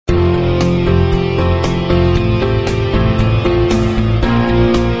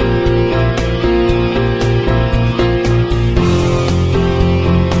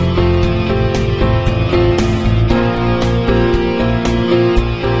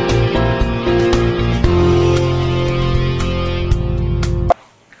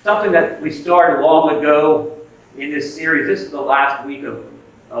something that we started long ago in this series. This is the last week of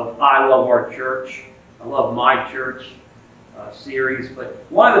I Love Our Church, I Love My Church series. But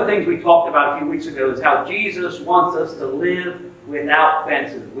one of the things we talked about a few weeks ago is how Jesus wants us to live without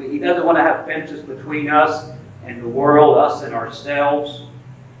fences. He doesn't want to have fences between us and the world, us and ourselves.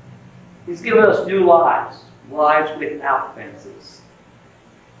 He's given us new lives without fences,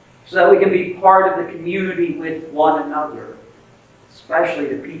 so that we can be part of the community with one another,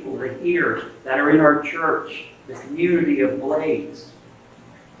 especially the people, the ears that are in our church, the community of Blades.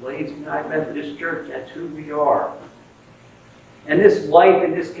 Blades United Methodist Church, that's who we are. And this life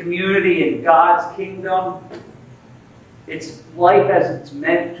in this community in God's kingdom, it's life as it's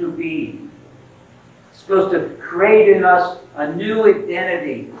meant to be. It's supposed to create in us a new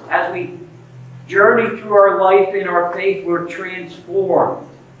identity. As we journey through our life in our faith, we're transformed.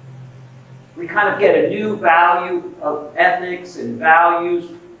 We kind of get a new value of ethics and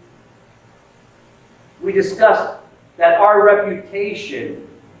values. We discussed that our reputation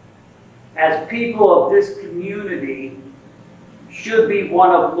as people of this community should be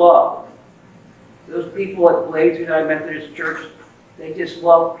one of love. Those people at Blades United Methodist Church, they just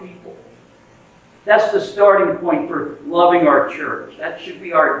love people. That's the starting point for loving our church. That should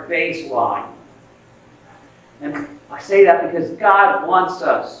be our baseline. And I say that because God wants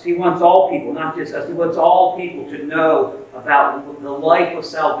us. He wants all people, not just us. He wants all people to know about the life of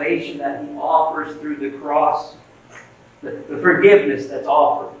salvation that He offers through the cross, the forgiveness that's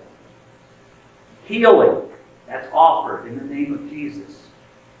offered, healing that's offered in the name of Jesus,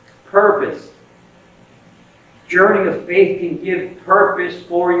 purpose. Journey of faith can give purpose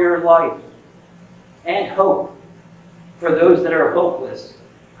for your life and hope for those that are hopeless.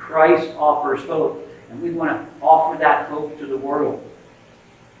 Christ offers hope. And we want to offer that hope to the world.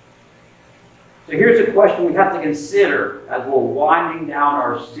 So here's a question we have to consider as we're winding down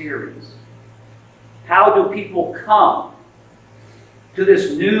our series. How do people come to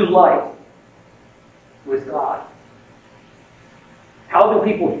this new life with God? How do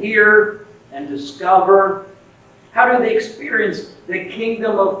people hear and discover? How do they experience the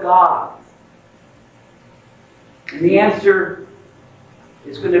kingdom of God? And the answer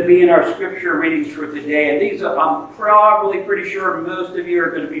is going to be in our scripture readings for today. And these I'm probably pretty sure most of you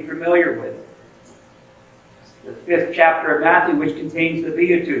are going to be familiar with. The 5th chapter of Matthew, which contains the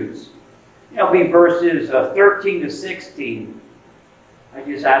Beatitudes. It'll be verses 13 to 16. I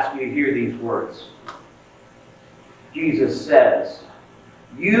just ask you to hear these words. Jesus says,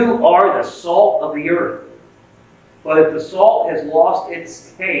 "You are the salt of the earth. But if the salt has lost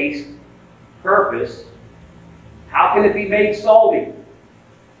its taste, purpose, how can it be made salty?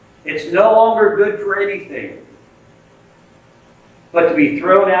 It's no longer good for anything, but to be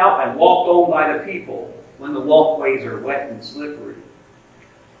thrown out and walked on by the people when the walkways are wet and slippery.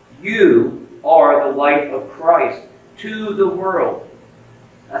 You are the light of Christ to the world.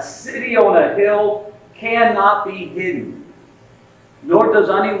 A city on a hill cannot be hidden, nor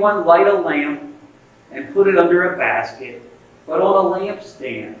does anyone light a lamp and put it under a basket, but on a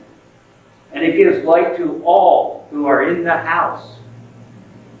lampstand, and it gives light to all who are in the house.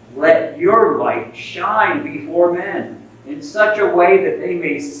 Let your light shine before men in such a way that they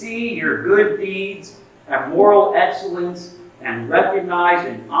may see your good deeds and moral excellence and recognize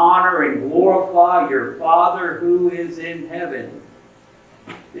and honor and glorify your Father who is in heaven."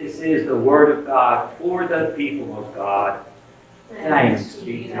 This is the word of God for the people of God. Thanks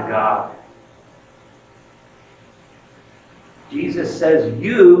be to God. Jesus says,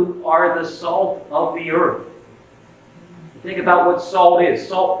 you are the salt of the earth. Think about what salt is.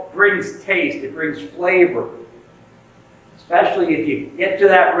 Salt brings taste. It brings flavor. Especially if you get to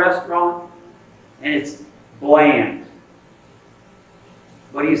that restaurant and it's bland.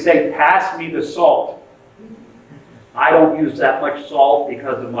 What do you say? Pass me the salt. I don't use that much salt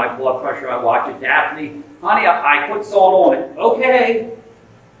because of my blood pressure. I watch it. Daphne, honey, I put salt on it. Okay.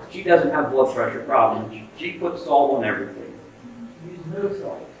 She doesn't have blood pressure problems. She puts salt on everything. Use no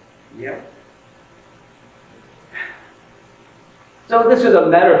salt. Yep. So this is a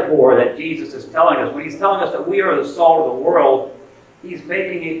metaphor that Jesus is telling us. When He's telling us that we are the salt of the world, He's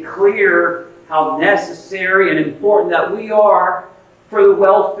making it clear how necessary and important that we are for the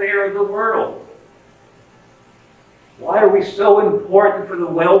welfare of the world. Why are we so important for the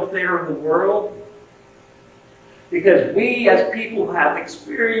welfare of the world? Because we as people have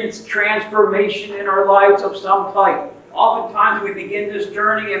experienced transformation in our lives of some type. Oftentimes we begin this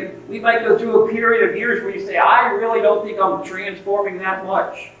journey and we might go through a period of years where you say, I really don't think I'm transforming that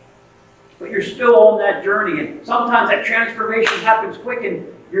much. But you're still on that journey. And sometimes that transformation happens quick and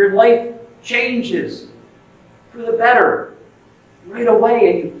your life changes for the better. right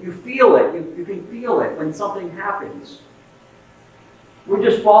away, and you feel it. You can feel it when something happens. We're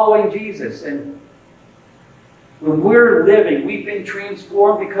just following Jesus, and when we're living, we've been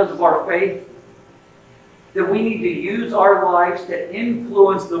transformed because of our faith, that we need to use our lives to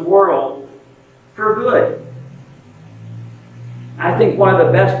influence the world for good. I think one of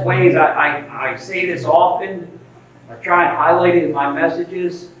the best ways, I say this often, I try and highlight it in my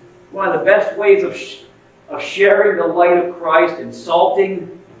messages, one of the best ways of sharing the light of Christ and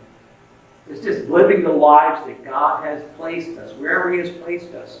salting is just living the lives that God has placed us, wherever He has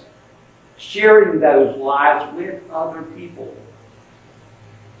placed us. Sharing those lives with other people.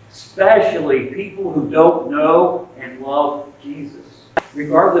 Especially people who don't know and love Jesus.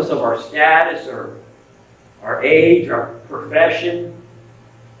 Regardless of our status or our age, our profession,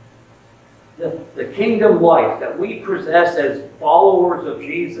 the kingdom life that we possess as followers of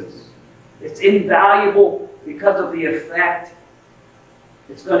Jesus, it's invaluable because of the effect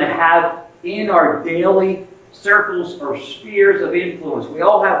it's going to have in our daily circles or spheres of influence. We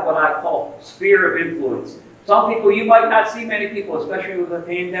all have what I call sphere of influence. Some people, you might not see many people, especially with the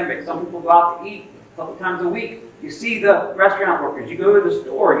pandemic. Some people go out to eat a couple times a week. You see the restaurant workers. You go to the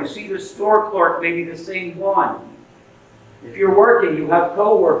store. You see the store clerk, maybe the same one. If you're working, you have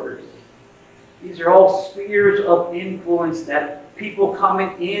co-workers. These are all spheres of influence that people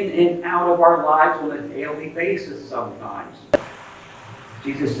coming in and out of our lives on a daily basis sometimes.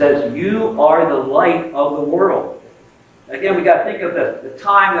 Jesus says, you are the light of the world. Again, we got to think of the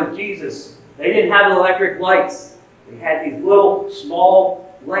time of Jesus. They didn't have electric lights. They had these little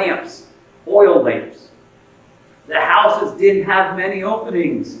small lamps, oil lamps. The houses didn't have many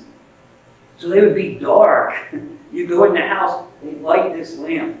openings, so they would be dark. You go in the house, they light this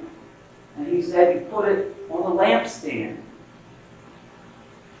lamp. And He said you put it on a lampstand.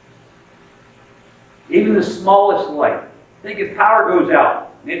 Even the smallest light. Think if power goes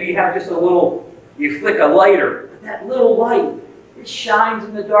out, maybe you have just a little, you flick a lighter. But that little light, it shines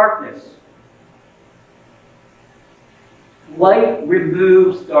in the darkness. Light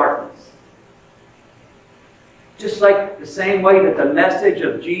removes darkness. Just like the same way that the message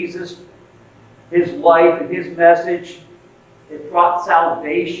of Jesus, His life and His message, it brought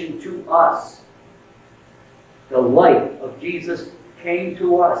salvation to us. The light of Jesus came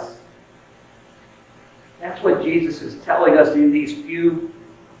to us. That's what Jesus is telling us in these few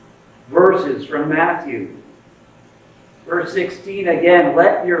verses from Matthew. Verse 16 again,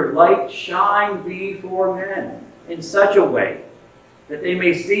 let your light shine before men in such a way that they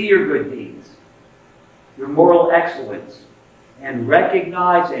may see your good deeds, your moral excellence, and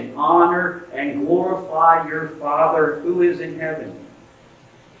recognize and honor and glorify your Father who is in heaven.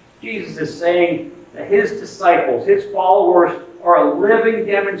 Jesus is saying that His disciples, His followers, are a living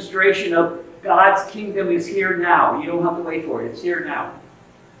demonstration of God's kingdom is here now. You don't have to wait for it. It's here now.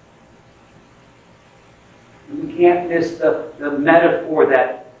 And we can't miss the metaphor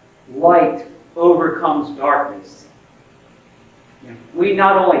that light overcomes darkness. We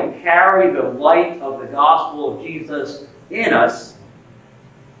not only carry the light of the gospel of Jesus in us,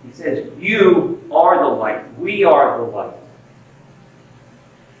 He says, you are the light. We are the light.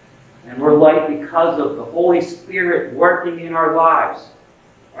 And we're light because of the Holy Spirit working in our lives.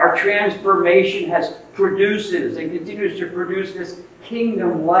 Our transformation produces and continues to produce this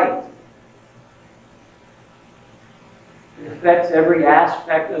kingdom light. It affects every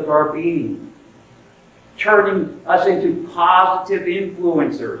aspect of our being, turning us into positive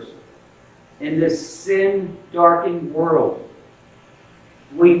influencers in this sin-darkened world.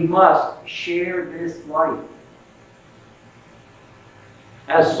 We must share this light.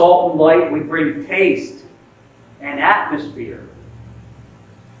 As salt and light, we bring taste and atmosphere.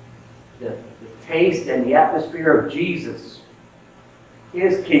 The taste and the atmosphere of Jesus,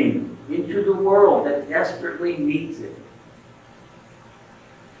 His kingdom, into the world that desperately needs it.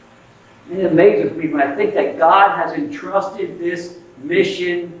 And it amazes me when I think that God has entrusted this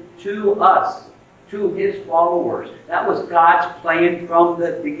mission to us, to His followers. That was God's plan from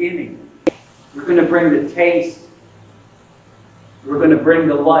the beginning. We're going to bring the taste. We're going to bring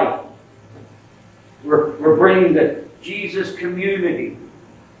the light. We're bringing the Jesus community,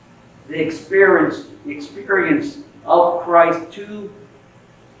 the experience of Christ to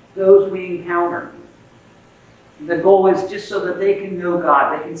those we encounter. The goal is just so that they can know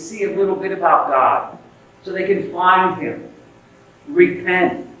God. They can see a little bit about God. So they can find Him,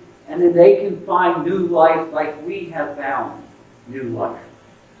 repent, and then they can find new life like we have found new life.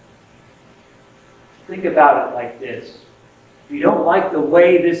 Think about it like this. If you don't like the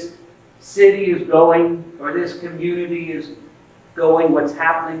way this city is going, or this community is going, what's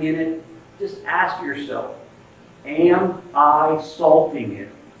happening in it, just ask yourself, Am I salting it?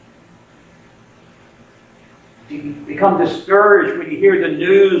 Do you become discouraged when you hear the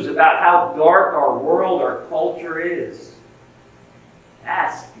news about how dark our world, our culture is?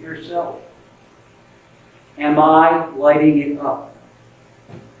 Ask yourself, am I lighting it up?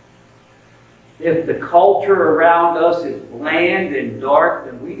 If the culture around us is bland and dark,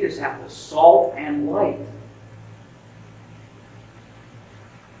 then we just have to salt and light.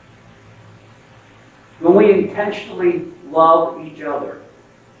 When we intentionally love each other,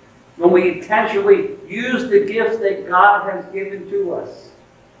 when we intentionally use the gifts that God has given to us,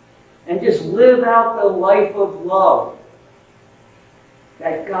 and just live out the life of love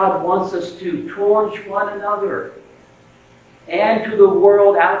that God wants us to towards one another and to the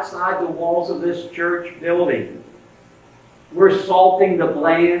world outside the walls of this church building. We're salting the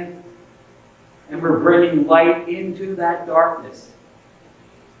bland, and we're bringing light into that darkness.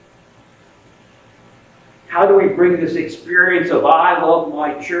 How do we bring this experience of I love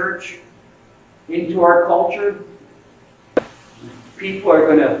my church into our culture? People are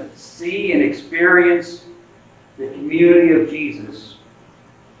going to see and experience the community of Jesus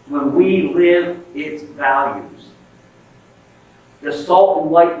when we live its values. The salt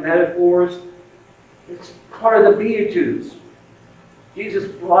and light metaphors, it's part of the Beatitudes. Jesus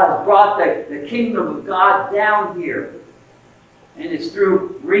brought the kingdom of God down here. And it's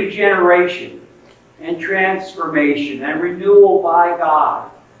through regeneration and transformation and renewal by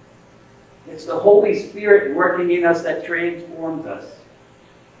God. It's the Holy Spirit working in us that transforms us.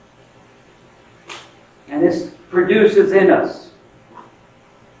 And this produces in us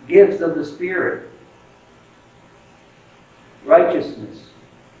gifts of the Spirit. Righteousness,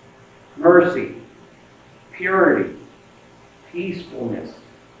 mercy, purity, peacefulness.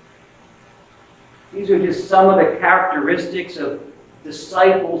 These are just some of the characteristics of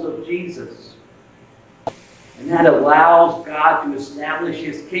disciples of Jesus. And that allows God to establish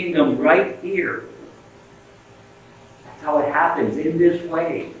His kingdom right here. That's how it happens, in this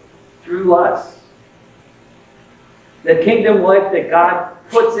way, through us. The kingdom life that God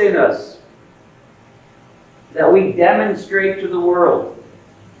puts in us, that we demonstrate to the world.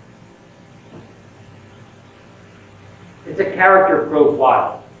 It's a character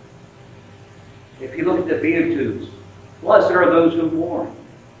profile. If you look at the Beatitudes, blessed are those who mourn.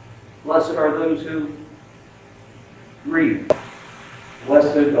 Blessed are those who grieve.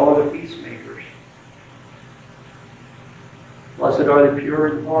 Blessed are the peacemakers. Blessed are the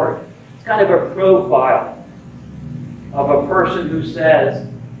pure in heart. It's kind of a profile of a person who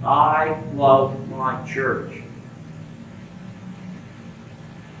says, I love my church.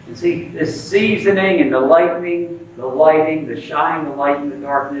 And see, this seasoning and the lighting, the shining the light in the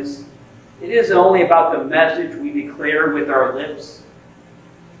darkness, it isn't only about the message we declare with our lips.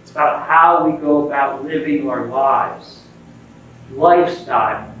 It's about how we go about living our lives.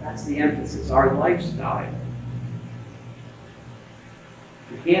 Lifestyle, that's the emphasis, our lifestyle.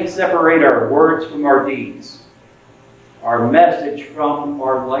 We can't separate our words from our deeds, our message from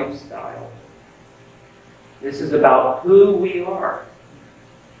our lifestyle. This is about who we are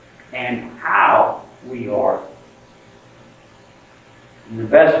and how we are. And the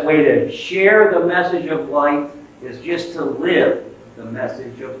best way to share the message of light is just to live the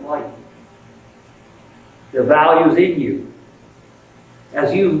message of light. The values in you,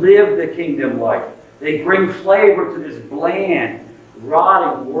 as you live the kingdom life, they bring flavor to this bland,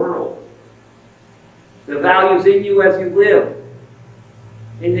 rotting world. The values in you as you live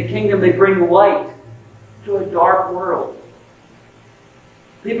in the kingdom, they bring light to a dark world.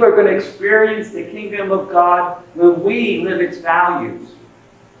 People are going to experience the kingdom of God when we live its values.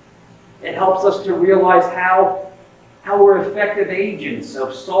 It helps us to realize how we're effective agents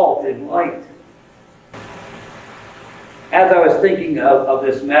of salt and light. As I was thinking of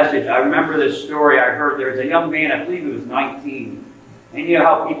this message, I remember this story I heard. There was a young man, I believe he was 19. And you know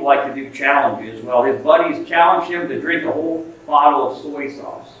how people like to do challenges. Well, his buddies challenged him to drink a whole bottle of soy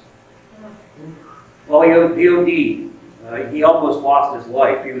sauce. Well, he OD'd. He almost lost his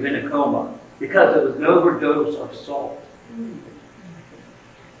life. He was in a coma because it was an overdose of salt.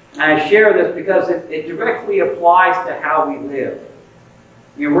 And I share this because it directly applies to how we live.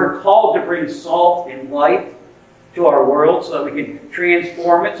 You know, we're called to bring salt and light to our world so that we can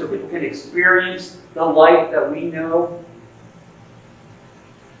transform it, so people can experience the life that we know.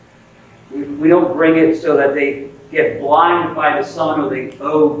 We don't bring it so that they get blinded by the sun or they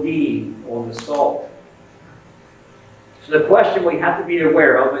OD on the salt. So the question we have to be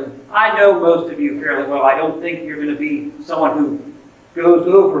aware of, and I know most of you fairly well, I don't think you're going to be someone who goes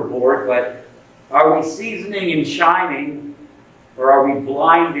overboard, but are we seasoning and shining, or are we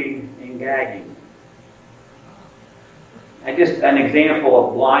blinding and gagging? And just an example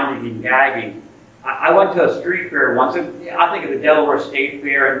of blinding and gagging. I went to a street fair once, and I think of the Delaware State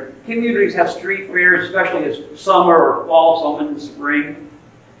Fair, and communities have street fairs, especially as summer or fall, some in the spring.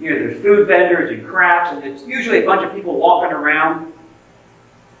 You know, there's food vendors and crafts, and it's usually a bunch of people walking around.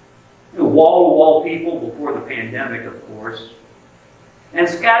 You know, wall-to-wall people before the pandemic, of course. And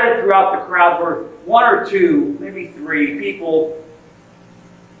scattered throughout the crowd were one or two, maybe three people.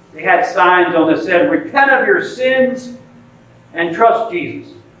 They had signs on that said, "Repent of your sins and trust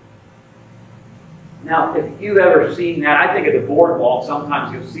Jesus." Now, if you've ever seen that, I think at the boardwalk,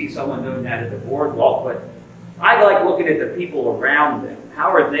 sometimes you'll see someone doing that at the boardwalk, but I like looking at the people around them. How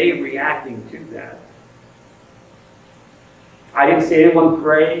are they reacting to that? I didn't see anyone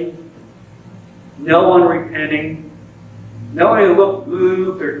praying, no one repenting, no one who looked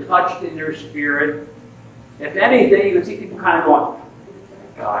moved or touched in their spirit. If anything, you would see people kind of going,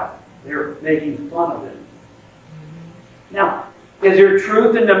 God, they're making fun of him. Now, is there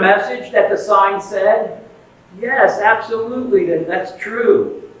truth in the message that the sign said? Yes, absolutely, that's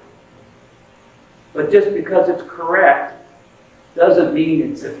true. But just because it's correct doesn't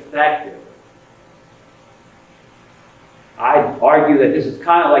mean it's effective. I'd argue that this is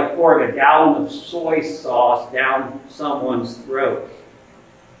kind of like pouring a gallon of soy sauce down someone's throat.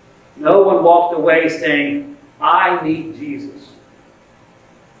 No one walked away saying, I need Jesus.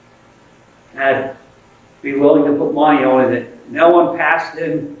 I'd be willing to put money on it that no one passed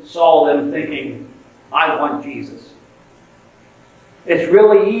them, saw them thinking, I want Jesus. It's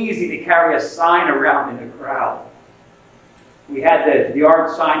really easy to carry a sign around in the crowd. We had the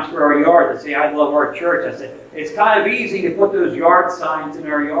yard signs for our yard that say, I love our church. I said, it's kind of easy to put those yard signs in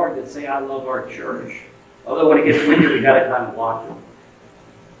our yard that say, I love our church. Although when it gets windy, we got to kind of block them.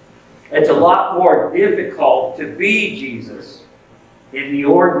 It's a lot more difficult to be Jesus in the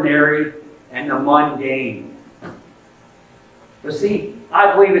ordinary and the mundane. But see,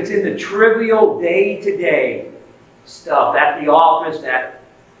 I believe it's in the trivial day-to-day stuff, at the office, at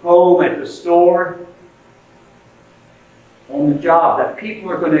home, at the store, on the job, that people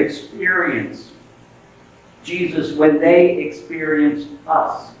are going to experience Jesus when they experience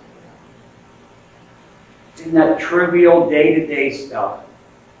us. It's in that trivial day-to-day stuff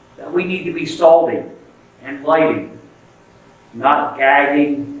that we need to be salting and lighting, not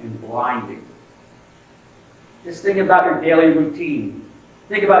gagging and blinding. Just think about your daily routine.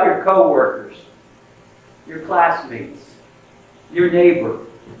 Think about your coworkers, your classmates, your neighbor,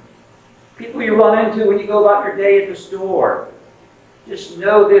 people you run into when you go about your day at the store. Just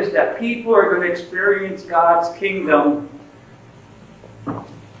know this, that people are going to experience God's kingdom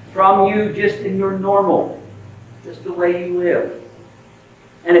from you just in your normal, just the way you live.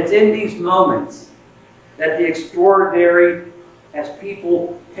 And it's in these moments that the extraordinary, as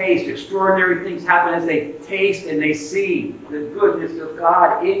people taste, extraordinary things happen as they taste and they see the goodness of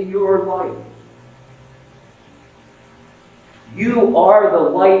God in your life. You are the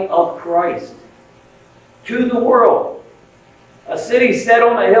light of Christ to the world. A city set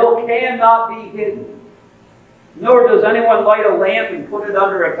on a hill cannot be hidden. Nor does anyone light a lamp and put it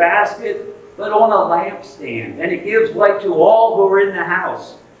under a basket, but on a lampstand, and it gives light to all who are in the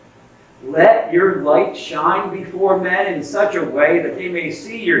house. Let your light shine before men in such a way that they may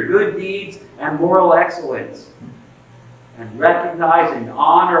see your good deeds and moral excellence, and recognize and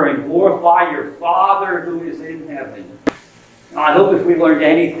honor and glorify your Father who is in heaven. Now, I hope if we learned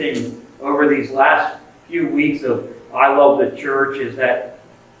anything over these last few weeks of I Love the Church is that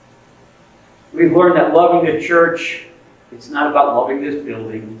we've learned that loving the church, it's not about loving this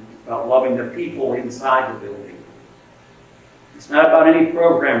building, it's about loving the people inside the building. It's not about any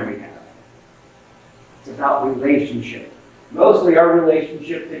program we have. It's about relationship. Mostly our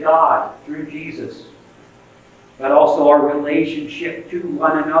relationship to God through Jesus, but also our relationship to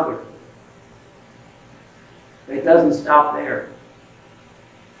one another. It doesn't stop there.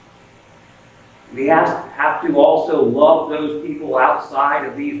 We have to also love those people outside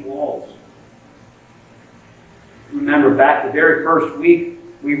of these walls. Remember back the very first week,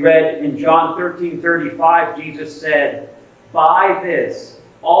 we read in John 13:35, Jesus said, "By this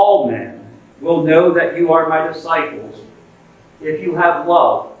all men will know that you are my disciples, if you have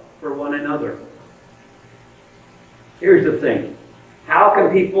love for one another." Here's the thing. How can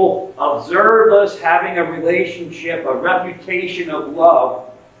people observe us having a relationship, a reputation of love,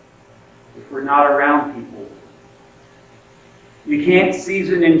 if we're not around people? You can't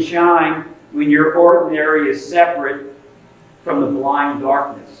season and shine when your ordinary is separate from the blind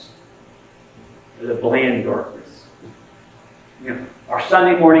darkness, or the bland darkness. You know, our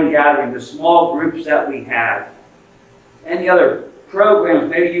Sunday morning gathering, the small groups that we have, any other programs,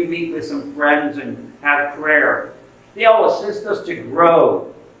 maybe you meet with some friends and have prayer. They all assist us to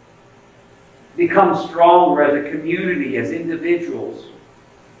grow, become stronger as a community, as individuals.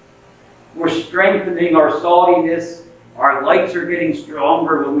 We're strengthening our saltiness. Our lights are getting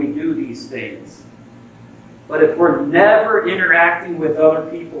stronger when we do these things. But if we're never interacting with other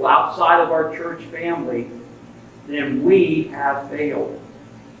people outside of our church family, then we have failed.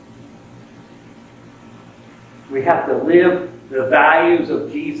 We have to live the values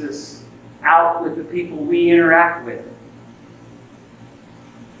of Jesus out with the people we interact with.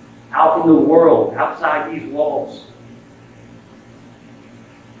 Out in the world, outside these walls.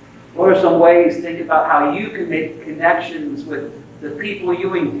 What are some ways? Think about how you can make connections with the people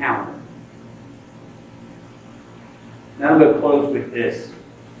you encounter. Now I'm going to close with this.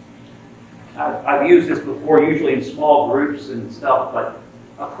 I've used this before, usually in small groups and stuff, but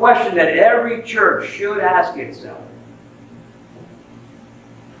a question that every church should ask itself.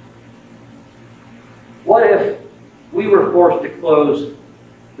 What if we were forced to close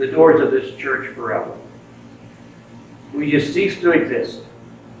the doors of this church forever? We just cease to exist.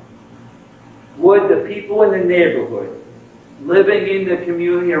 Would the people in the neighborhood, living in the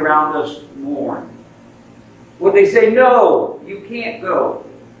community around us, mourn? Would they say, no, you can't go?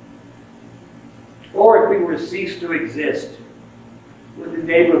 Or if we were to cease to exist, would the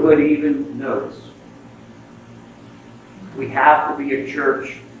neighborhood even notice? We have to be a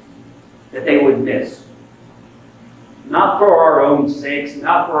church that they would miss. Not for our own sakes,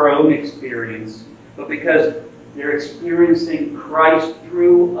 not for our own experience, but because they're experiencing Christ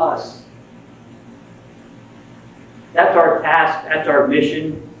through us. That's our task, that's our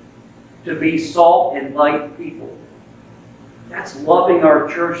mission, to be salt and light people. That's loving our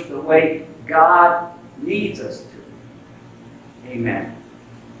church the way God needs us to. Amen.